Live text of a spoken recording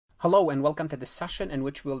Hello and welcome to this session in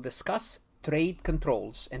which we'll discuss trade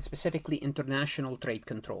controls and specifically international trade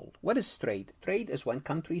control. What is trade? Trade is when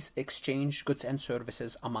countries exchange goods and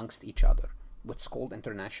services amongst each other, what's called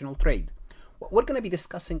international trade. What we're going to be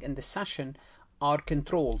discussing in this session are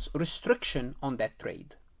controls, restriction on that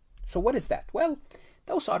trade. So what is that? Well,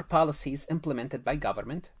 those are policies implemented by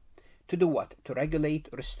government to do what? To regulate,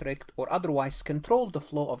 restrict, or otherwise control the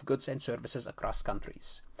flow of goods and services across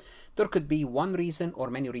countries. There could be one reason or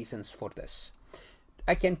many reasons for this.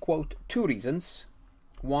 I can quote two reasons.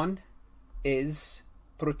 One is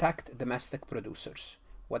protect domestic producers.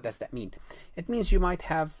 What does that mean? It means you might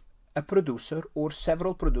have a producer or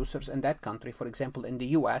several producers in that country, for example, in the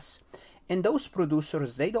US, and those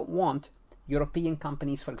producers, they don't want European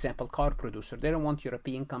companies, for example, car producer, they don't want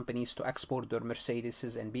European companies to export their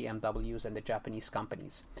Mercedeses and BMWs and the Japanese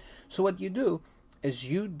companies. So what you do is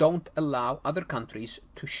you don't allow other countries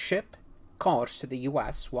to ship cars to the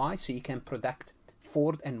US. Why? So you can protect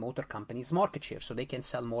Ford and Motor Company's market share, so they can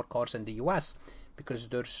sell more cars in the US because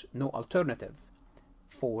there's no alternative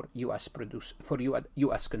for US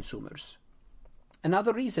consumers.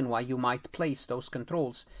 Another reason why you might place those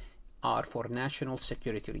controls are for national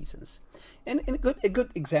security reasons. And a good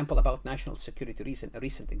example about national security reason, a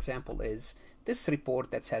recent example is this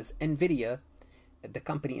report that says the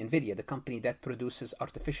company that produces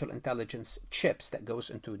artificial intelligence chips that goes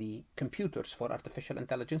into the computers for artificial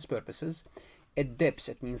intelligence purposes, it dips.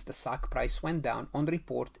 It means the stock price went down on the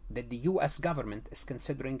report that the US government is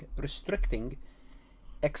considering restricting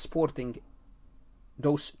exporting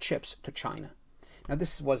those chips to China. Now,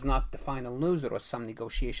 this was not the final news. There was some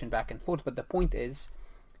negotiation back and forth, but the point is,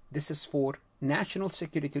 this is for national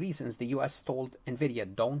security reasons. The US told NVIDIA,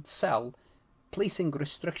 don't sell, placing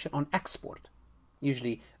restriction on export.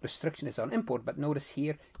 Usually restriction is on import, but notice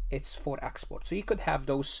here it's for export. So you could have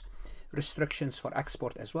those restrictions for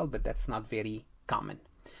export as well, but that's not very common.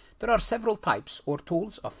 There are several types or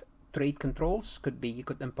tools of trade controls. Could be you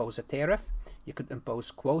could impose a tariff, you could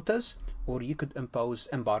impose quotas, or you could impose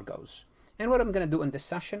embargoes. And what I'm going to do in this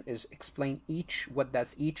session is explain what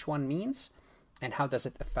does each one means and how does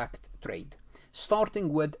it affect trade.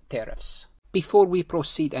 Starting with tariffs. Before we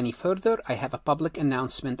proceed any further, I have a public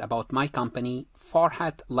announcement about my company,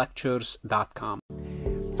 farhatlectures.com.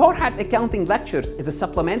 Farhat Accounting Lectures is a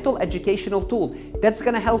supplemental educational tool that's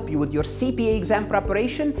going to help you with your CPA exam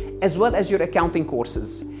preparation as well as your accounting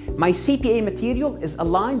courses. My CPA material is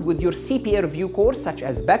aligned with your CPA review course such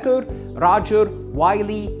as Becker, Roger,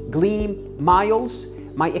 Wiley, Gleam, Miles.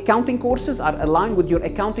 My accounting courses are aligned with your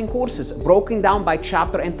accounting courses broken down by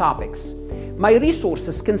chapter and topics. My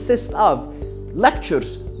resources consist of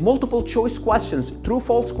lectures, multiple choice questions,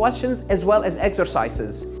 true-false questions, as well as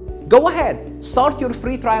exercises. Go ahead, start your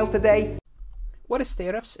free trial today. What is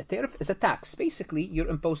tariffs? A tariff is a tax. Basically, you're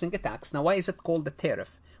imposing a tax. Now, why is it called a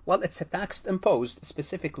tariff? Well, it's a tax imposed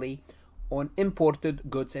specifically on imported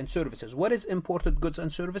goods and services. What is imported goods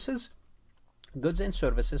and services? Goods and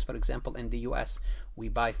services, for example, in the US, we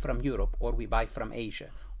buy from Europe, or we buy from Asia,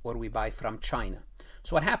 or we buy from China.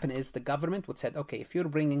 So what happened is the government would say, okay, if you're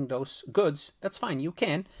bringing those goods, that's fine, you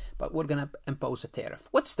can, but we're going to impose a tariff.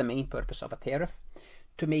 What's the main purpose of a tariff?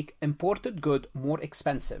 To make imported good more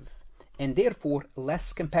expensive and therefore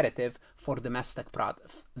less competitive for domestic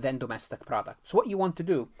product than domestic product. So what you want to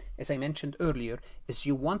do, as I mentioned earlier, is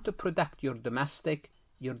you want to protect your domestic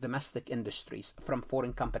industries from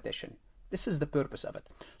foreign competition. This is the purpose of it.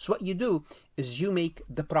 So what you do is you make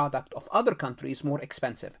the product of other countries more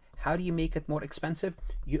expensive. How do you make it more expensive?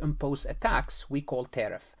 You impose a tax we call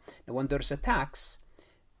tariff. Now, when there's a tax,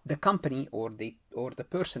 the company or the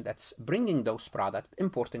person that's bringing those products,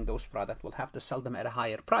 importing those products, will have to sell them at a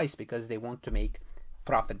higher price because they want to make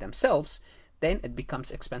profit themselves. Then it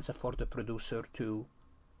becomes expensive for the producer to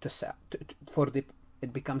sell.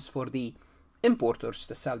 It becomes for the importers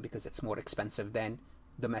to sell because it's more expensive than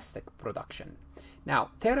domestic production.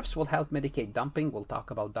 Now, tariffs will help mitigate dumping. We'll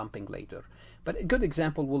talk about dumping later. But a good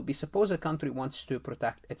example will be, suppose a country wants to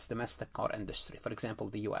protect its domestic car industry. For example,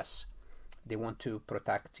 the US. They want to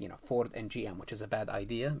protect, Ford and GM, which is a bad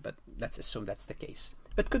idea, but let's assume that's the case.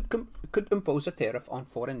 It could impose a tariff on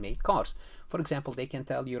foreign-made cars. For example, they can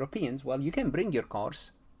tell Europeans, well, you can bring your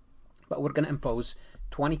cars, but we're going to impose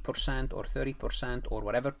 20% or 30% or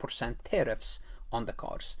whatever percent tariffs on the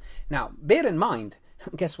cars. Now, bear in mind,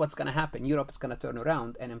 guess what's going to happen? Europe is going to turn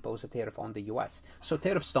around and impose a tariff on the US. So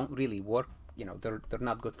tariffs don't really work. They're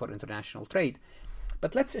not good for international trade.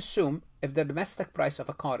 But let's assume if the domestic price of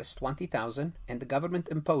a car is $20,000 and the government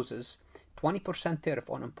imposes 20% tariff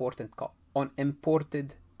on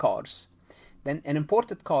imported cars, then an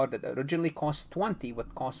imported car that originally cost 20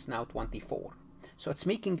 would cost now 24. So it's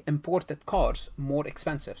making imported cars more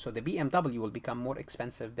expensive. So the BMW will become more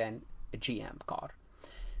expensive than a GM car.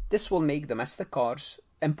 This will make domestic cars,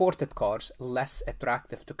 imported cars, less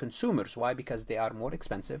attractive to consumers. Why? Because they are more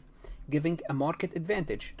expensive, giving a market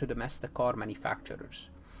advantage to domestic car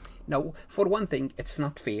manufacturers. Now, for one thing, it's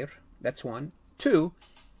not fair. That's one. Two,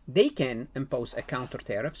 they can impose a counter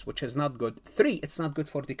tariffs, which is not good. Three, it's not good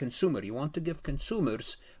for the consumer. You want to give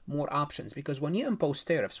consumers more options, because when you impose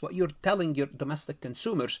tariffs, what you're telling your domestic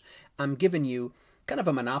consumers, I'm giving you kind of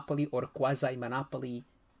a monopoly or a quasi-monopoly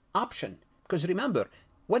option. Because remember,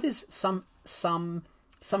 what is some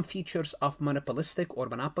features of monopolistic or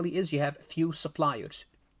monopoly is you have few suppliers.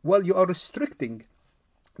 Well, you are restricting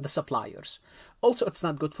the suppliers. Also, it's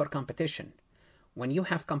not good for competition. When you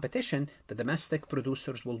have competition, the domestic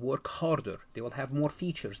producers will work harder. They will have more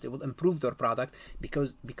features. They will improve their product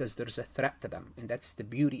because there's a threat to them. And that's the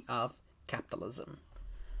beauty of capitalism.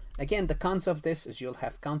 Again, the cons of this is you'll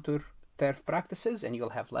have counter tariff practices and you'll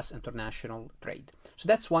have less international trade. So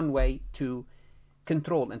that's one way to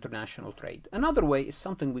control international trade. Another way is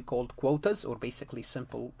something we call quotas, or basically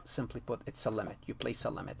simply put, it's a limit. You place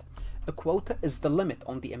a limit. A quota is the limit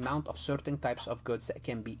on the amount of certain types of goods that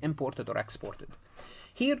can be imported or exported.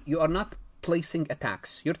 Here, you are not placing a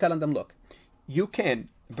tax. You're telling them, look, you can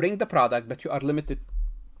bring the product, but you are limited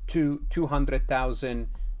to 200,000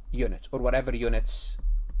 units or whatever units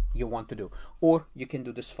you want to do. Or you can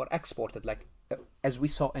do this for exported, like as we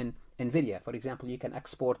saw in NVIDIA. For example, you can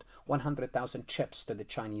export 100,000 chips to the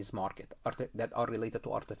Chinese market that are related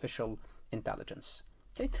to artificial intelligence.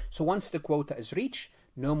 Okay, so once the quota is reached,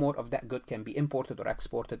 no more of that good can be imported or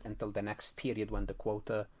exported until the next period when the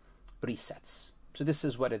quota resets. So this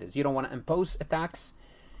is what it is. You don't want to impose a tax.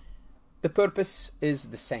 The purpose is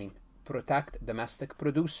the same. Protect domestic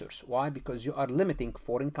producers. Why? Because you are limiting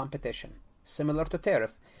foreign competition, similar to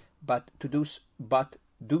tariff, but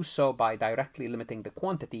do so by directly limiting the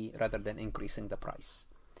quantity rather than increasing the price.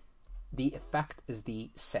 The effect is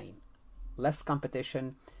the same. Less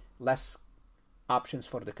competition, less options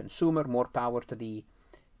for the consumer, more power to the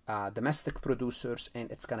domestic producers,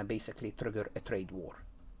 and it's going to basically trigger a trade war.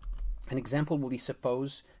 An example will be,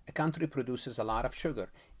 suppose a country produces a lot of sugar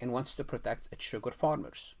and wants to protect its sugar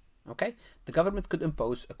farmers. Okay, the government could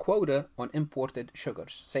impose a quota on imported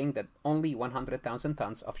sugars, saying that only 100,000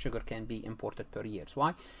 tons of sugar can be imported per year.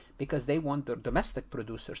 Why? Because they want their domestic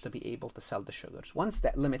producers to be able to sell the sugars. Once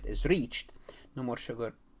that limit is reached, no more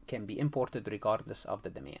sugar can be imported regardless of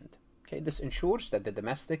the demand. Okay, this ensures that the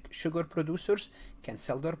domestic sugar producers can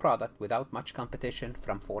sell their product without much competition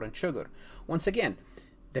from foreign sugar. Once again,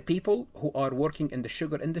 the people who are working in the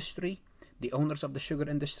sugar industry, the owners of the sugar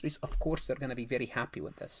industries, of course, they're going to be very happy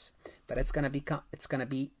with this, but it's going to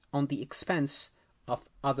be on the expense of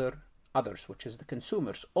others, which is the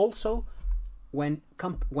consumers. Also, when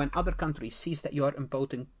other countries sees that you are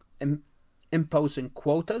imposing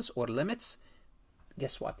quotas or limits,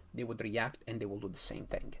 guess what? They would react and they will do the same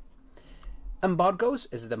thing. Embargoes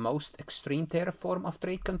is the most extreme tariff form of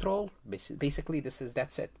trade control. Basically,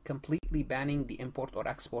 that's it. Completely banning the import or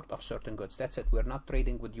export of certain goods. That's it. We're not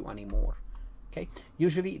trading with you anymore. Okay.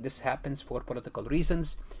 Usually, this happens for political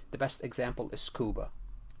reasons. The best example is Cuba,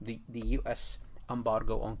 the U.S.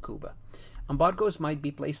 embargo on Cuba. Embargoes might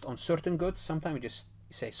be placed on certain goods. Sometimes we just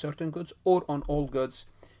say certain goods, or on all goods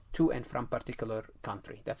to and from particular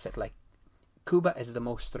country. That's it. Like Cuba is the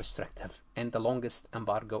most restrictive and the longest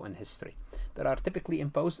embargo in history. That are typically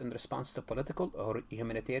imposed in response to political or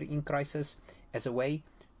humanitarian crisis as a way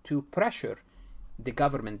to pressure the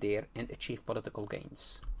government there and achieve political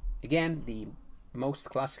gains. Again, the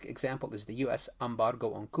most classic example is the U.S.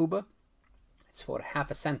 embargo on Cuba. It's for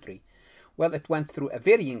half a century. Well, it went through a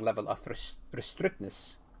varying level of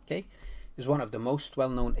restrictness. Okay, is one of the most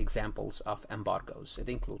well-known examples of embargoes. It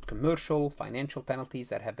includes commercial, financial penalties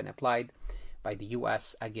that have been applied by the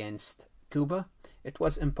U.S. against Cuba. It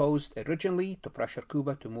was imposed originally to pressure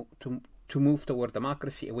Cuba to move toward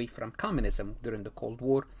democracy, away from communism during the Cold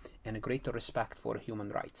War, and a greater respect for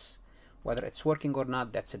human rights. Whether it's working or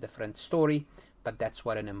not, that's a different story, but that's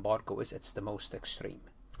what an embargo is. It's the most extreme.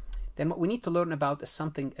 Then what we need to learn about is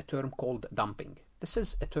a term called dumping. This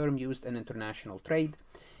is a term used in international trade.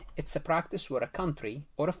 It's a practice where a country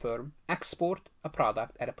or a firm export a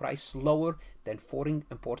product at a price lower than foreign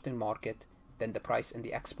importing market than the price in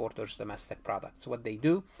the exporter's domestic product. So what they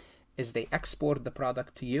do is they export the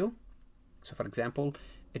product to you. So for example,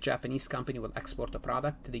 a Japanese company will export a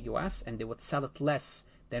product to the US and they would sell it less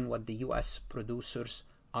than what the US producers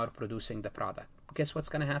are producing the product. Guess what's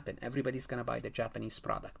going to happen? Everybody's going to buy the Japanese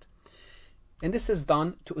product. And this is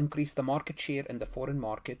done to increase the market share in the foreign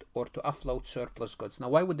market or to offload surplus goods. Now,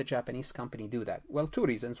 why would the Japanese company do that? Well, two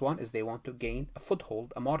reasons. One is they want to gain a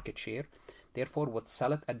foothold, a market share, therefore would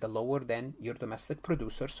sell it at the lower than your domestic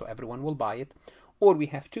producer, so everyone will buy it. Or we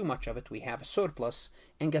have too much of it, we have a surplus,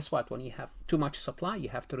 and guess what? When you have too much supply, you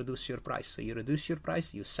have to reduce your price. So you reduce your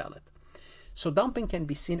price, you sell it. So dumping can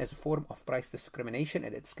be seen as a form of price discrimination,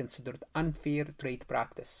 and it's considered unfair trade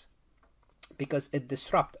practice because it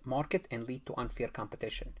disrupts market and lead to unfair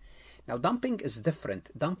competition. Now, dumping is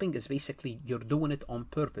different. Dumping is basically you're doing it on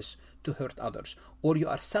purpose to hurt others, or you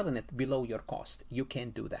are selling it below your cost. You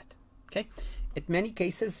can't do that. Okay? In many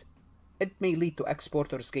cases, it may lead to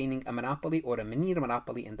exporters gaining a monopoly or a near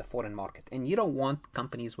monopoly in the foreign market. And you don't want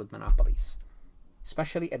companies with monopolies,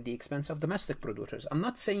 especially at the expense of domestic producers. I'm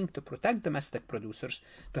not saying to protect domestic producers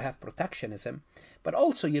to have protectionism, but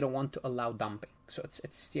also you don't want to allow dumping. So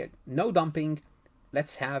it's no dumping.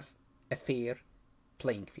 Let's have a fair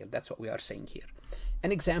playing field. That's what we are saying here.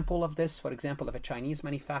 An example of this, for example, if a Chinese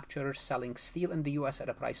manufacturer selling steel in the US at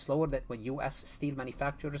a price lower than what US steel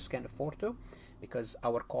manufacturers can afford to, because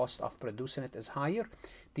our cost of producing it is higher,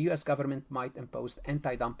 the US government might impose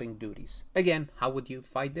anti-dumping duties. Again, how would you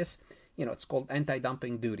fight this? It's called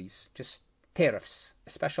anti-dumping duties, just tariffs, a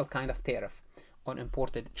special kind of tariff on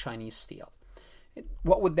imported Chinese steel.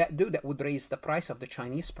 What would that do? That would raise the price of the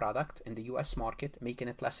Chinese product in the US market, making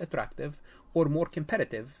it less attractive or more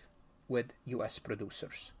competitive with US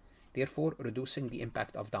producers, therefore reducing the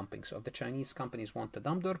impact of dumping. So if the Chinese companies want to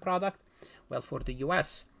dump their product, well, for the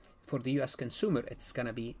US consumer, it's going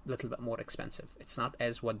to be a little bit more expensive. It's not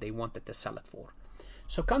as what they wanted to sell it for.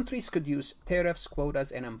 So countries could use tariffs,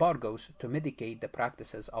 quotas, and embargoes to mitigate the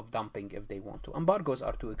practices of dumping if they want to. Embargoes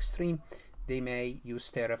are too extreme. They may use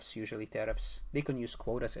tariffs, usually tariffs. They can use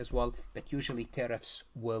quotas as well, but usually tariffs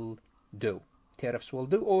will do. Tariffs will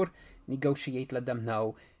do, or negotiate, let them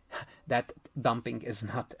know that dumping is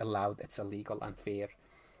not allowed, it's illegal, unfair,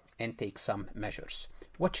 and take some measures.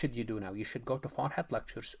 What should you do now? You should go to Farhat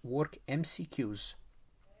Lectures, work MCQs,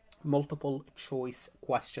 multiple choice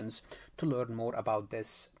questions, to learn more about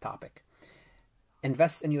this topic.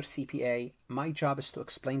 Invest in your CPA. My job is to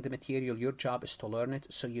explain the material. Your job is to learn it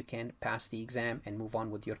so you can pass the exam and move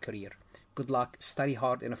on with your career. Good luck, study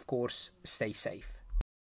hard, and of course, stay safe.